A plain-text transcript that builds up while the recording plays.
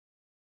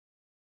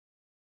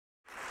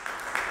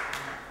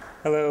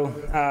Hello.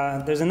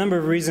 There's a number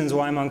of reasons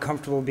why I'm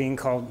uncomfortable being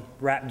called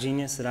rap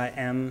genius, that I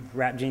am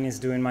rap genius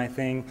doing my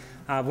thing.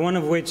 One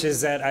of which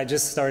is that I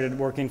just started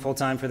working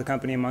full-time for the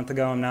company a month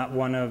ago. I'm not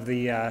one of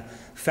the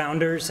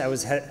founders. I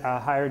was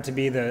hired to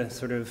be the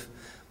sort of,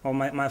 well,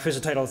 my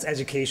official title is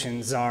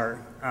education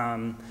czar.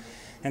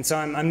 And so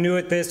I'm new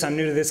at this. I'm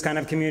new to this kind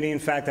of community. In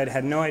fact, I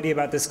had no idea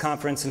about this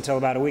conference until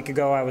about a week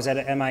ago. I was at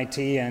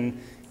MIT and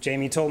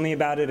Jamie told me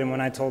about it, and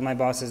when I told my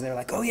bosses, they were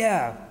like, oh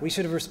yeah, we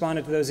should have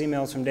responded to those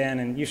emails from Dan,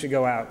 and you should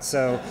go out.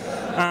 So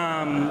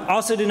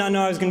also did not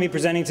know I was going to be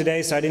presenting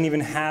today, so I didn't even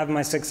have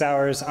my 6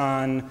 hours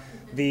on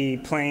the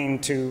plane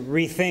to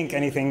rethink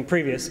anything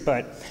previous.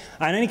 But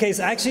in any case,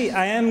 actually,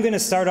 I am going to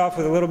start off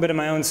with a little bit of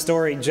my own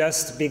story,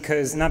 just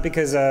because, not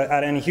because out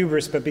of any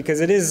hubris, but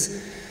because it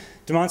is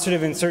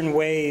demonstrative in certain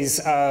ways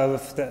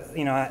of the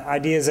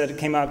ideas that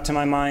came up to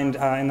my mind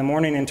in the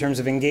morning in terms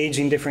of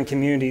engaging different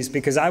communities,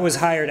 because I was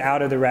hired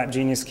out of the rap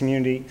genius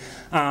community.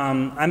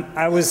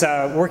 I was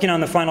working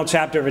on the final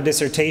chapter of a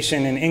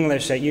dissertation in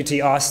English at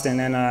UT Austin,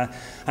 and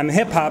I'm a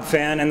hip hop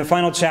fan, and the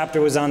final chapter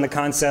was on the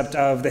concept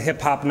of the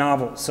hip hop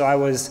novel. So I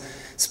was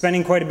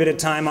spending quite a bit of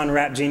time on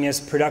Rap Genius,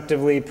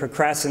 productively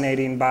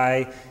procrastinating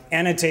by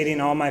annotating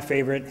all my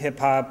favorite hip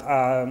hop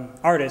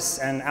artists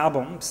and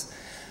albums.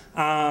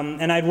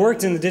 And I'd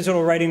worked in the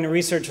digital writing and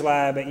research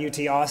lab at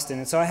UT Austin,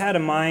 and so I had a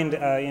mind,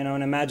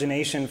 an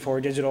imagination for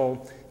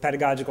digital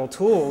pedagogical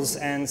tools.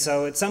 And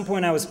so at some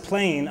point I was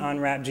playing on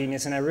Rap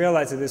Genius, and I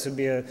realized that this would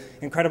be an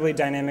incredibly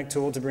dynamic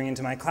tool to bring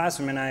into my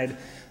classroom. And I had,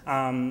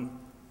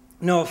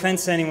 no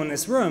offense to anyone in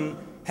this room,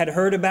 had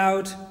heard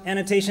about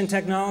annotation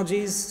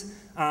technologies,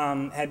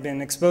 had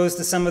been exposed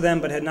to some of them,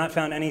 but had not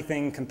found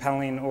anything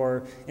compelling,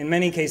 or in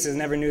many cases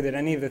never knew that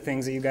any of the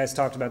things that you guys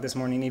talked about this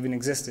morning even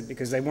existed,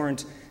 because they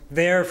weren't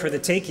there for the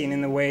taking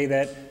in the way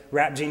that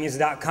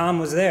rapgenius.com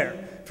was there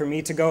for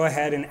me to go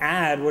ahead and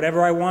add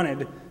whatever I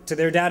wanted to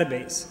their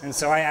database. And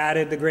so I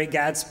added The Great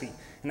Gatsby,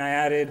 and I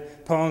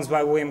added poems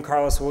by William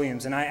Carlos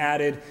Williams, and I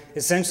added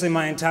essentially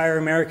my entire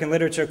American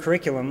literature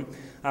curriculum,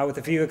 with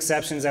a few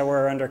exceptions that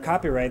were under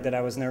copyright that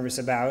I was nervous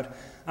about,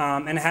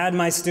 and had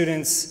my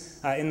students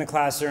in the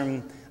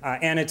classroom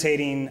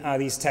annotating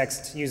these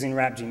texts using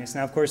Rap Genius.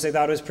 Now, of course, they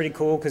thought it was pretty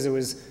cool because it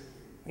was,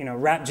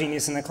 Rap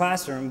Genius in the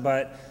classroom,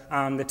 but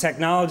the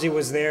technology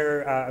was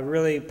there, a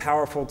really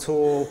powerful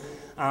tool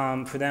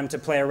for them to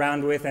play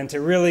around with and to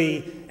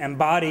really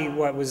embody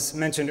what was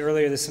mentioned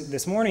earlier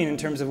this morning in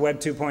terms of Web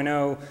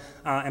 2.0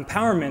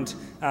 empowerment,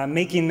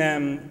 making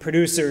them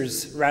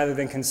producers rather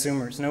than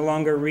consumers. No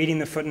longer reading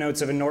the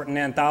footnotes of a Norton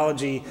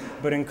anthology,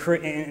 but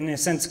in a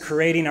sense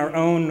creating our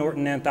own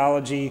Norton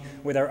anthology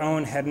with our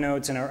own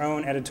headnotes and our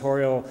own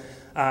editorial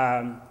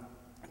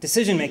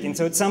decision making.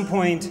 So at some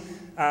point,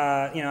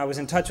 I was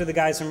in touch with the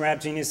guys from Rap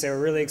Genius. They were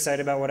really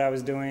excited about what I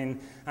was doing.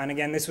 And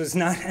again, this was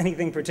not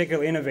anything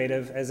particularly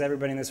innovative, as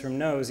everybody in this room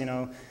knows.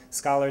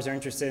 Scholars are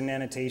interested in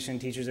annotation,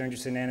 teachers are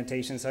interested in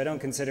annotation, so I don't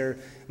consider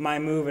my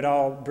move at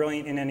all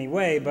brilliant in any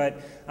way.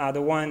 But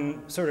the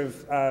one sort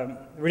of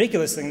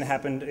ridiculous thing that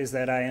happened is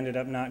that I ended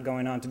up not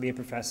going on to be a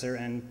professor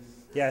and,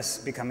 yes,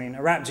 becoming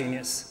a rap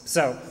genius.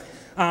 So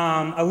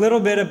a little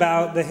bit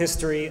about the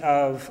history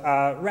of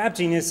Rap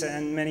Genius,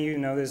 and many of you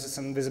know there's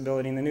some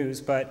visibility in the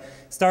news, but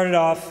started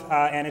off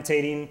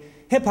annotating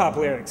hip-hop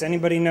lyrics.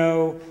 Anybody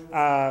know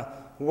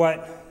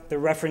what the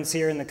reference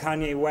here in the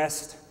Kanye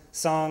West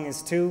song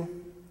is to?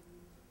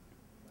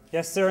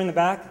 Yes, sir, in the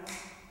back?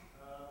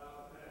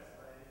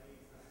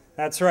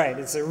 That's right.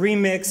 It's a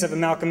remix of a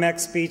Malcolm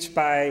X speech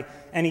by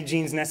Any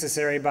Genes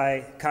Necessary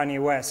by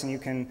Kanye West, and you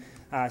can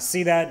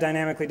see that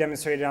dynamically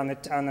demonstrated on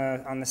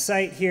the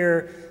site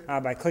here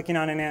by clicking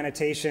on an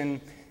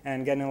annotation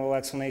and getting a little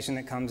explanation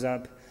that comes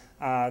up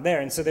there.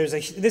 And so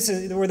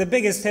we're the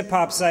biggest hip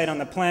hop site on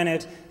the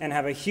planet and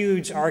have a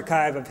huge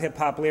archive of hip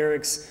hop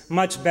lyrics,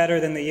 much better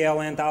than the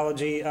Yale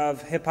Anthology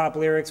of Hip Hop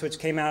Lyrics, which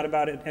came out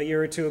about a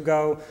year or two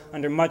ago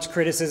under much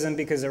criticism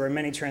because there were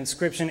many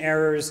transcription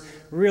errors,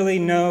 really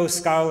no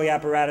scholarly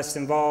apparatus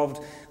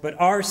involved. But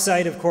our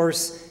site, of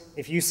course,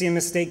 if you see a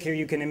mistake here,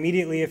 you can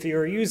immediately, if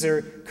you're a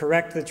user,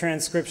 correct the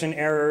transcription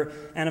error.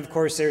 And of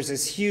course, there's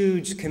this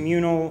huge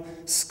communal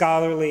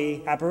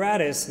scholarly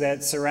apparatus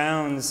that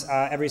surrounds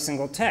every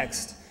single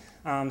text.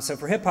 So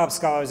for hip hop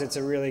scholars, it's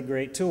a really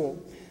great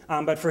tool.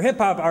 But for hip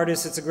hop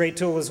artists, it's a great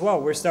tool as well.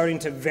 We're starting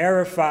to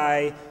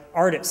verify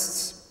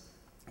artists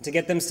to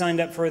get them signed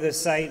up for this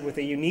site with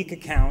a unique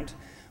account,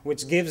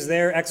 which gives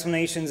their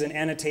explanations and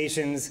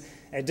annotations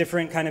a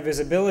different kind of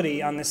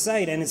visibility on the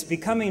site, and it's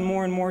becoming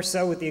more and more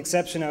so, with the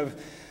exception of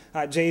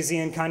Jay-Z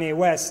and Kanye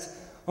West.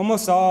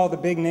 Almost all the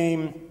big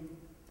name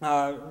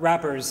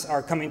rappers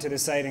are coming to the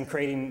site and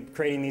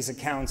creating these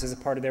accounts as a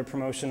part of their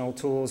promotional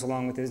tools,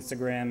 along with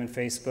Instagram and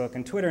Facebook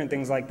and Twitter and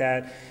things like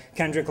that.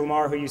 Kendrick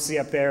Lamar, who you see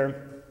up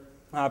there,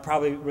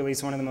 probably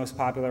released one of the most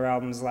popular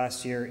albums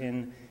last year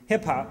in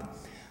hip-hop.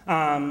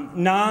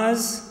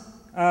 Nas,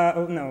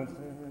 oh no,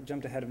 I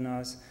jumped ahead of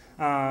Nas.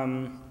 Where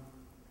am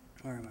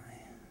I?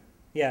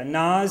 Yeah,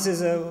 Nas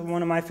is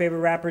one of my favorite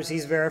rappers.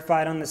 He's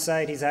verified on the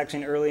site. He's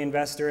actually an early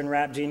investor in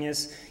Rap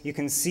Genius. You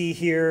can see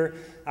here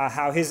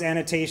how his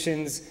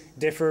annotations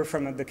differ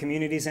from the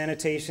community's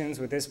annotations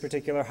with this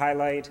particular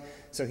highlight.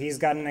 So he's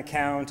got an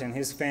account, and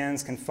his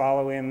fans can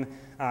follow him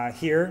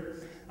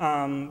here.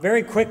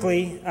 Very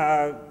quickly,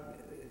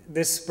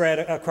 this spread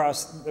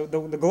across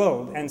the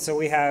globe. And so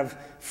we have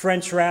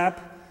French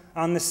rap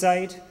on the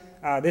site.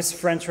 This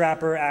French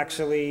rapper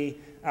actually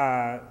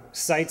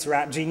cites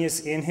Rap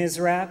Genius in his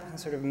rap, a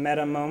sort of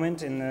meta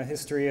moment in the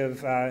history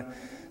of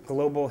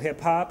global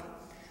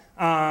hip-hop.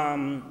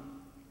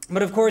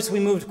 But of course, we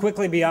moved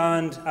quickly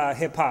beyond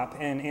hip-hop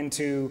and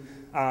into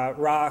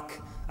rock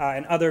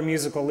and other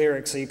musical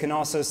lyrics. So you can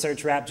also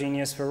search Rap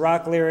Genius for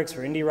rock lyrics,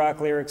 for indie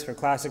rock lyrics, for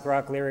classic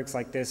rock lyrics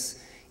like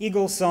this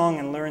Eagles song,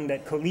 and learn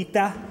that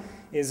colita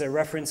is a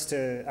reference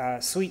to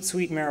sweet,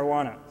 sweet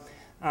marijuana,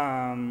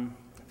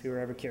 if you were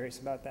ever curious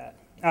about that.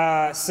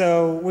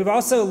 So we've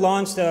also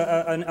launched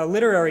a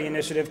literary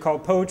initiative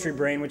called Poetry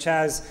Brain, which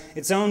has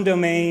its own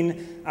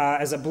domain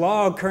as a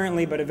blog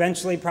currently, but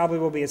eventually probably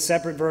will be a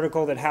separate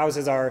vertical that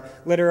houses our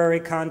literary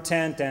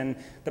content. And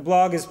the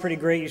blog is pretty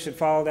great. You should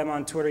follow them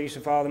on Twitter. You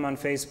should follow them on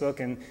Facebook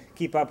and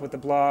keep up with the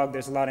blog.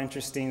 There's a lot of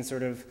interesting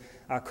sort of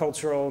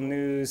cultural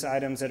news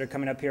items that are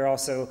coming up here.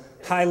 Also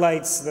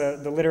highlights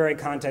the literary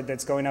content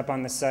that's going up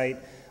on the site.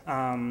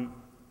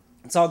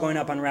 It's all going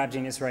up on Rap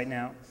Genius right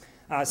now.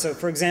 So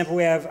for example,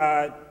 we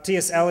have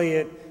T.S.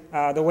 Eliot,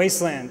 The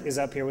Wasteland is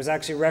up here. It was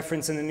actually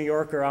referenced in the New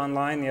Yorker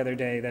online the other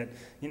day that,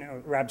 you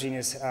know, Rap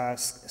Genius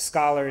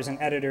scholars and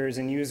editors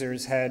and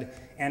users had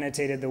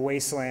annotated The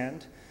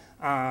Wasteland.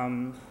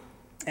 And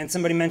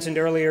somebody mentioned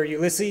earlier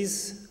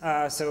Ulysses.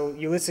 So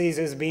Ulysses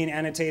is being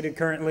annotated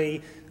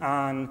currently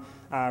on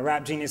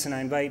Rap Genius, and I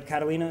invite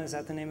Catalina, is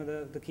that the name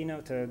of the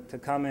keynote, to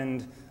come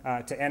and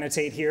to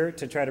annotate here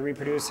to try to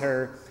reproduce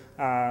her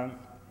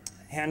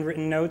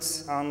handwritten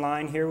notes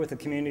online here with a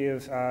community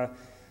of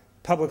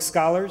public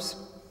scholars.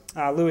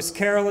 Lewis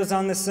Carroll is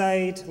on the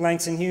site,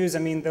 Langston Hughes. I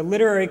mean, the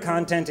literary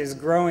content is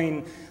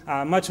growing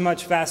much,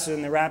 much faster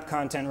than the rap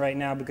content right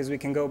now, because we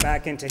can go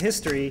back into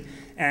history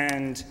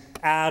and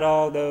add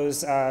all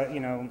those,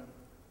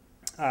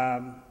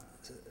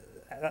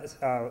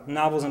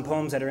 novels and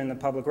poems that are in the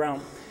public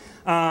realm.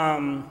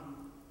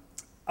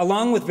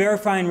 Along with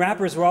verifying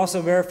rappers, we're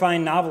also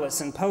verifying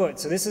novelists and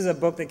poets. So this is a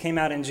book that came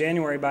out in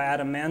January by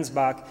Adam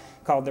Mansbach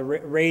called The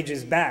Rage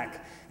is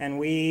Back. And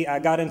we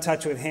got in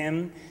touch with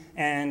him,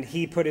 and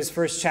he put his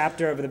first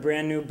chapter of the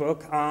brand new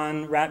book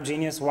on Rap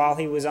Genius while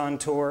he was on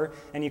tour.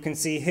 And you can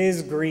see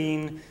his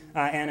green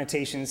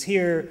annotations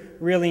here,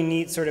 really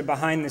neat sort of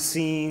behind the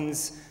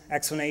scenes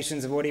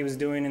explanations of what he was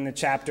doing in the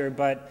chapter,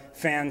 but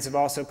fans have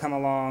also come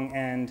along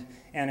and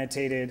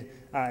annotated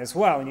as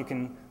well. And you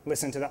can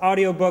listen to the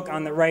audiobook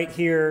on the right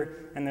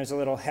here, and there's a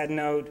little head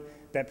note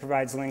that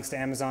provides links to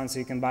Amazon so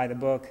you can buy the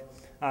book.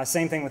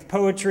 Same thing with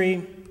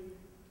poetry.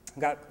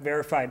 Got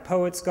verified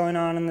poets going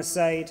on the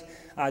site.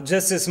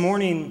 Just this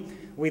morning,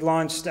 we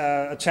launched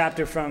a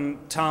chapter from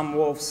Tom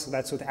Wolfe's,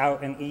 that's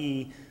without an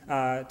E,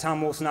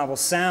 Tom Wolfe's novel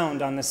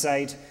Sound on the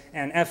site,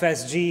 and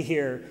FSG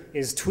here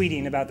is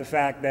tweeting about the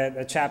fact that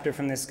a chapter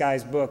from this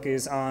guy's book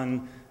is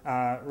on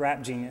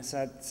Rap Genius.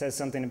 That says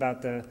something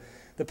about the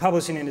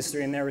publishing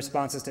industry and their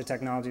responses to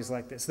technologies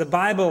like this. The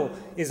Bible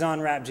is on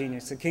Rap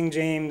Genius. The King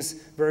James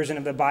version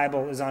of the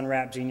Bible is on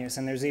Rap Genius,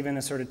 and there's even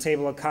a sort of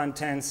table of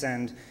contents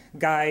and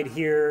guide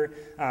here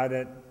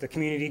that the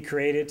community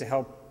created to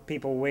help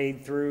people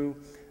wade through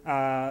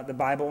the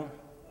Bible.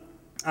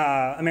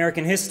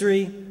 American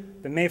history,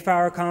 the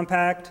Mayflower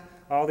Compact,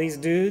 all these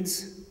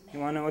dudes, you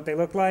want to know what they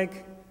look like?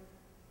 You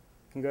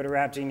can go to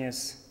Rap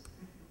Genius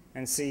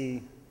and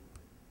see.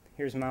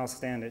 Here's Miles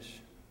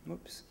Standish.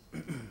 Whoops.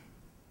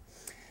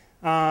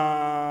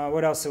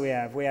 What else do we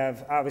have? We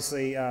have,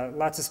 obviously,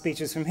 lots of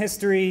speeches from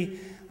history.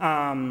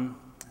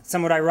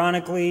 Somewhat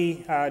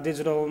ironically,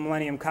 Digital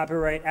Millennium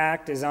Copyright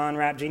Act is on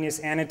Rap Genius,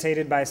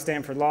 annotated by a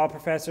Stanford law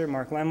professor,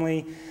 Mark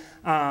Lemley.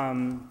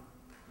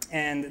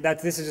 And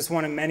this is just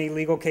one of many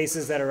legal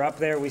cases that are up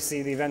there. We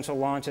see the eventual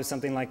launch of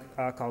something like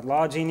called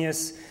Law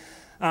Genius.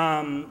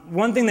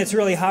 One thing that's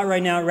really hot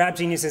right now at Rap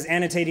Genius is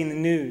annotating the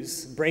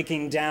news,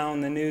 breaking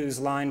down the news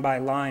line by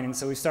line. And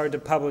so we started to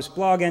publish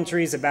blog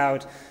entries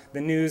about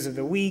the news of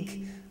the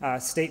week,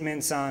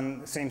 statements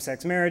on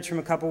same-sex marriage from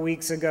a couple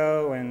weeks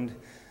ago, and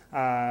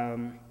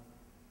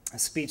a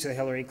speech that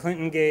Hillary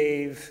Clinton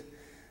gave.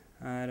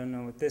 I don't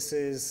know what this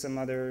is, some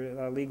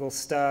other legal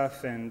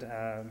stuff, and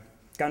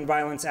gun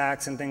violence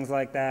acts and things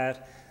like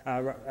that.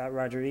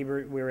 Roger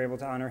Ebert, we were able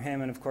to honor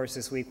him, and of course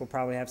this week we'll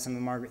probably have some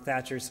of Margaret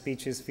Thatcher's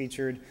speeches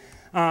featured.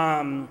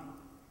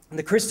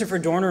 The Christopher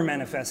Dorner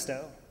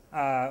Manifesto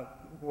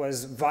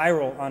was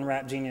viral on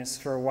Rap Genius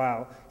for a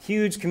while.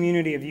 Huge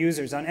community of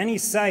users. On any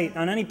site,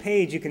 on any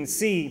page, you can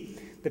see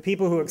the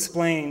people who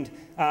explained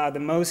the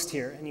most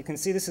here. And you can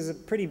see this is a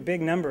pretty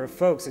big number of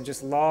folks that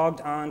just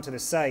logged on to the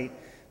site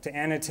to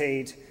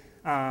annotate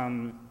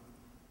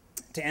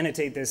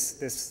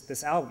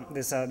this album,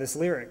 this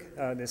lyric,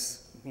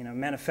 this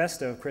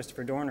manifesto of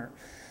Christopher Dorner.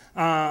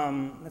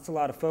 That's a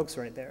lot of folks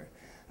right there.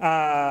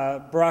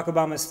 Barack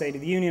Obama's State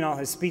of the Union, all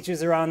his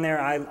speeches are on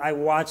there. I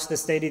watched the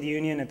State of the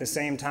Union at the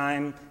same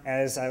time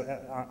as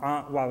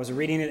while I was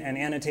reading it and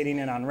annotating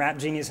it on Rap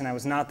Genius, and I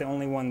was not the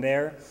only one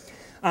there.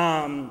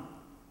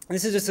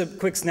 This is just a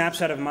quick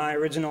snapshot of my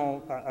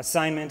original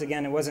assignment.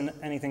 Again, it wasn't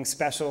anything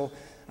special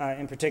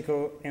in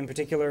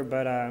particular,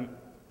 but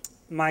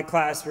my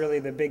class, really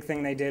the big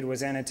thing they did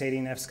was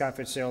annotating F. Scott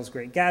Fitzgerald's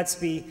Great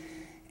Gatsby.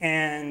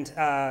 And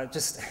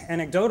just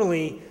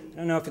anecdotally, I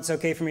don't know if it's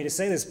okay for me to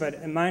say this,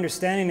 but my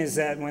understanding is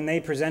that when they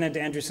presented to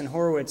Andreessen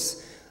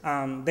Horowitz,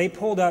 they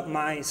pulled up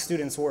my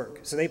students' work.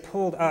 So they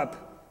pulled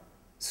up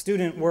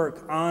student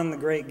work on The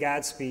Great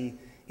Gatsby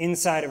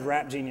inside of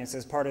Rap Genius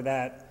as part of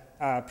that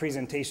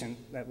presentation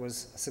that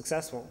was a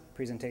successful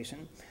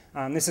presentation.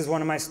 This is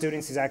one of my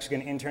students. He's actually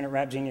going to intern at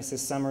Rap Genius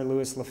this summer,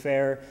 Louis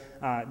Lafair,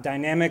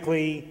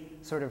 dynamically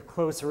sort of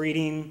close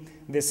reading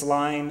this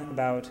line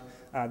about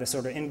the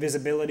sort of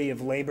invisibility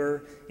of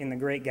labor in The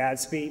Great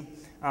Gatsby,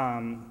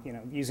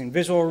 using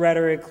visual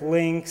rhetoric,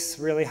 links,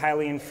 really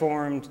highly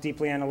informed,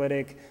 deeply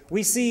analytic.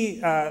 We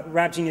see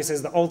Rap Genius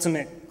as the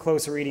ultimate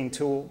close reading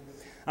tool.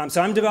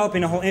 So I'm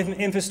developing a whole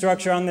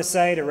infrastructure on the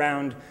site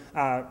around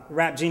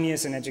Rap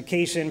Genius and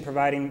education,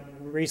 providing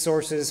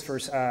resources for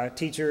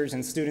teachers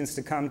and students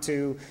to come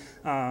to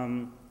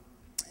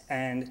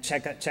and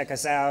check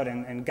us out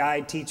and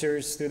guide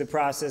teachers through the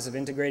process of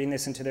integrating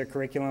this into their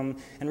curriculum.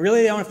 And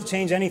really, they don't have to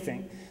change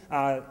anything.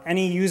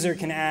 Any user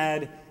can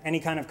add any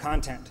kind of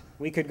content.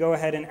 We could go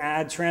ahead and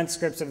add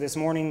transcripts of this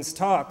morning's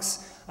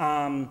talks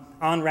on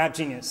Rap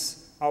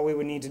Genius. All we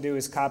would need to do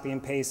is copy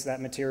and paste that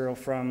material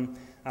from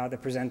the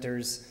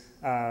presenter's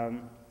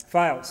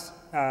files.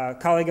 A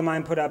colleague of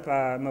mine put up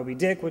Moby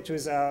Dick, which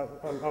was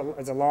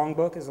is a long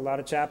book, has a lot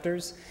of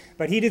chapters.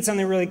 But he did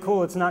something really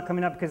cool. It's not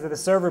coming up because of the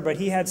server, but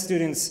he had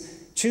students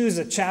choose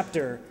a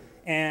chapter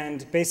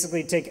and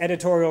basically take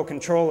editorial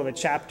control of a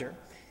chapter.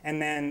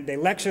 And then they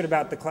lectured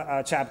about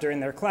the chapter in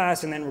their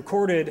class and then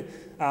recorded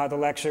the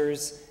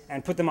lectures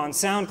and put them on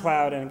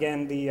SoundCloud. And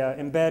again, the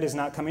embed is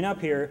not coming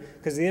up here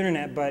because of the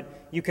internet,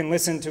 but you can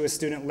listen to a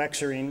student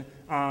lecturing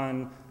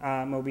on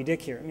Moby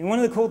Dick here. I mean, one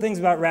of the cool things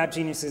about Rap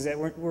Genius is that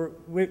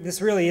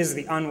this really is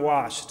the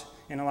unwashed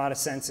in a lot of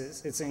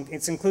senses.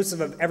 It's inclusive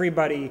of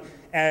everybody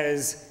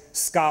as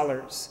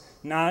scholars,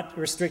 not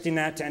restricting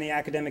that to any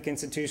academic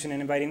institution,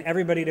 and inviting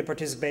everybody to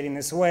participate in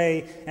this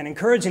way and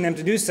encouraging them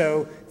to do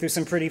so through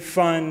some pretty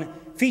fun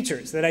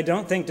features that I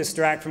don't think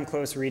distract from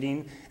close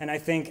reading and I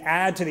think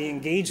add to the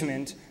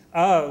engagement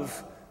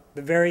of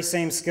the very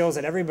same skills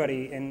that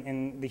everybody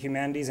in the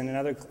humanities and in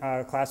other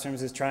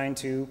classrooms is trying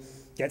to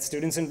get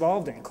students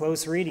involved in: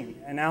 close reading,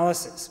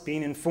 analysis,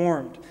 being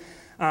informed.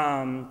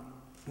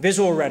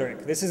 Visual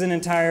rhetoric. This is an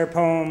entire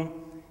poem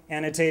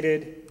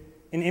annotated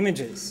in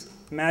images.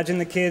 Imagine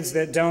the kids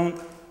that don't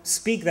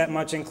speak that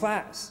much in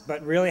class,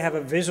 but really have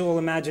a visual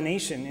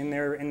imagination in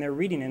their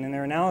reading and in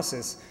their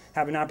analysis,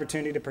 have an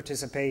opportunity to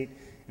participate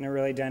in a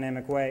really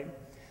dynamic way.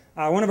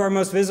 One of our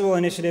most visible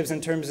initiatives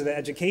in terms of the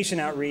education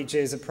outreach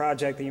is a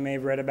project that you may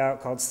have read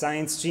about called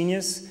Science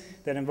Genius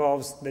that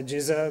involves the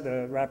GZA,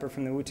 the rapper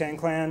from the Wu-Tang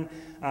Clan,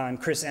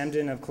 and Chris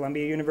Emdin of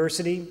Columbia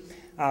University,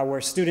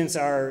 where students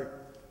are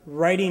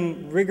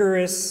writing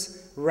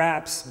rigorous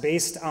raps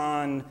based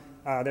on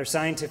their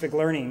scientific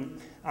learning.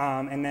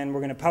 And then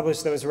we're going to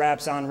publish those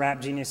raps on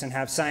Rap Genius and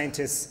have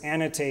scientists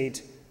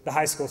annotate the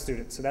high school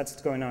students. So that's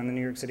what's going on in the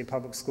New York City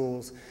public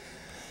schools.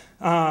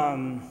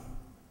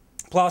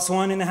 Plus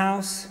one in the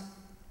house.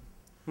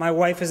 My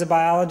wife is a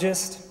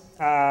biologist.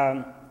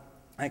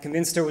 I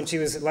convinced her when she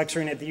was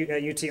lecturing at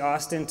UT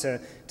Austin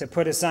to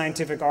put a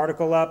scientific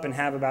article up and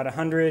have about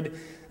 100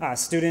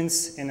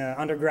 students in an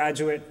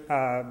undergraduate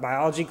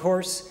biology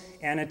course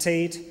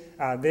annotate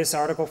this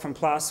article from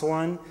PLOS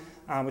One,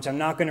 which I'm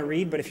not going to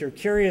read, but if you're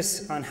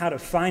curious on how to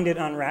find it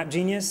on Rap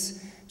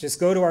Genius, just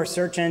go to our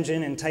search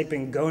engine and type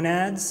in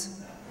gonads.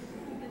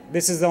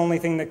 This is the only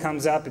thing that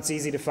comes up. It's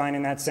easy to find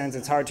in that sense.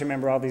 It's hard to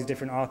remember all these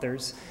different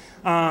authors.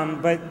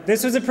 But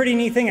this was a pretty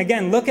neat thing.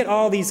 Again, look at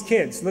all these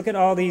kids. Look at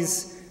all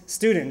these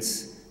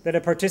students that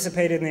have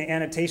participated in the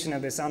annotation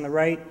of this on the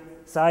right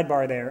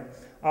sidebar there.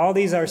 All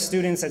these are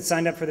students that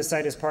signed up for the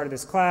site as part of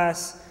this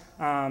class.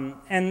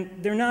 And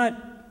they're not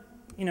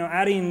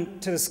adding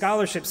to the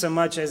scholarship so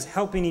much as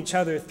helping each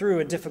other through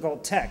a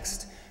difficult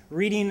text.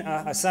 Reading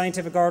a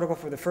scientific article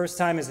for the first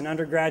time as an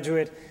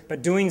undergraduate,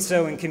 but doing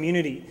so in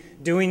community,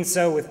 doing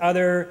so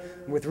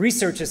with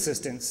research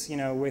assistants,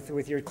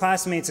 with your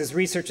classmates as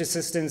research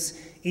assistants,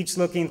 each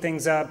looking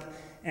things up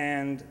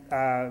and,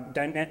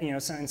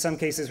 in some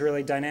cases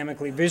really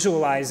dynamically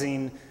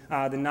visualizing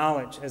the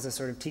knowledge as a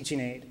sort of teaching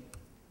aid.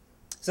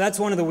 So that's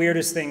one of the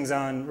weirdest things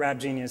on Rap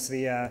Genius,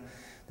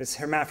 this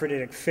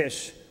hermaphroditic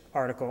fish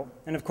article.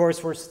 And of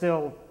course, we're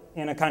still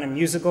in a kind of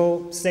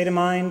musical state of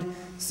mind,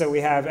 so we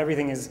have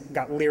everything has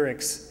got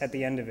lyrics at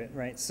the end of it,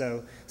 right?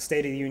 So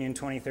State of the Union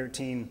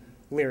 2013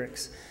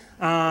 lyrics.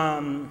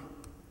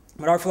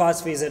 But our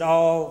philosophy is that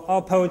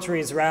all poetry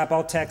is rap,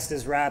 all text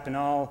is rap, and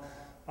all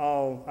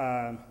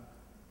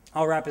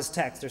all rap is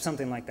text or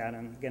something like that.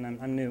 And again,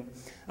 I'm new.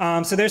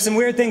 So there's some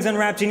weird things on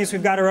Rap Genius.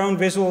 We've got our own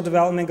visual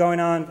development going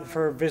on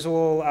for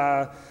visual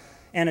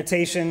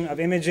annotation of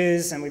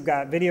images, and we've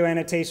got video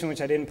annotation,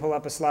 which I didn't pull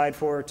up a slide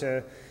for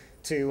to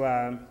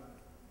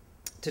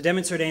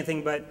demonstrate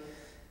anything, but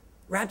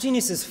Rap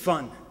Genius is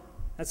fun.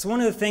 That's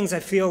one of the things I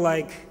feel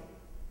like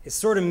is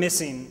sort of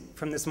missing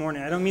from this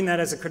morning. I don't mean that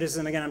as a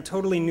criticism. Again, I'm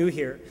totally new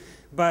here.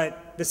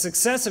 But the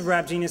success of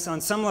Rap Genius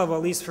on some level,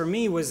 at least for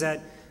me, was that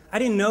I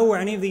didn't know where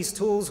any of these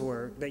tools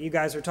were that you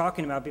guys were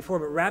talking about before,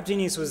 but Rap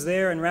Genius was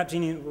there, and Rap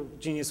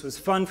Genius was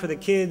fun for the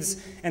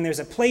kids, and there's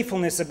a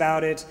playfulness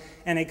about it,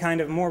 and a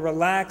kind of more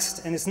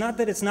relaxed, and it's not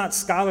that it's not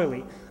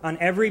scholarly. On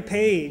every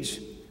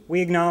page,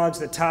 we acknowledge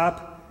the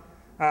top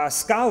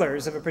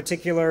scholars of a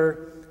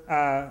particular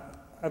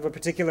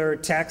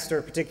text or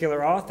a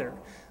particular author.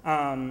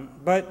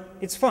 But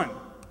it's fun.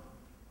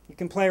 You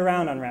can play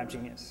around on Rap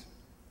Genius.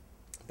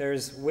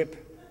 There's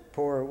Whip,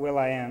 Poor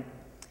Will.i.am.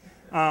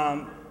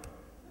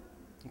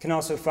 You can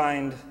also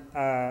find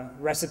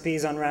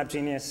recipes on Rap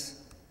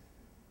Genius,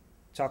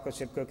 chocolate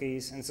chip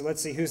cookies. And so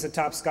let's see who's the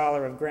top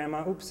scholar of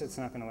grandma. Oops, it's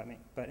not going to let me.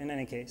 But in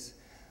any case,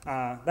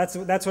 that's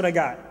what I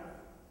got.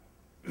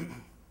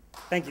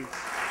 Thank you.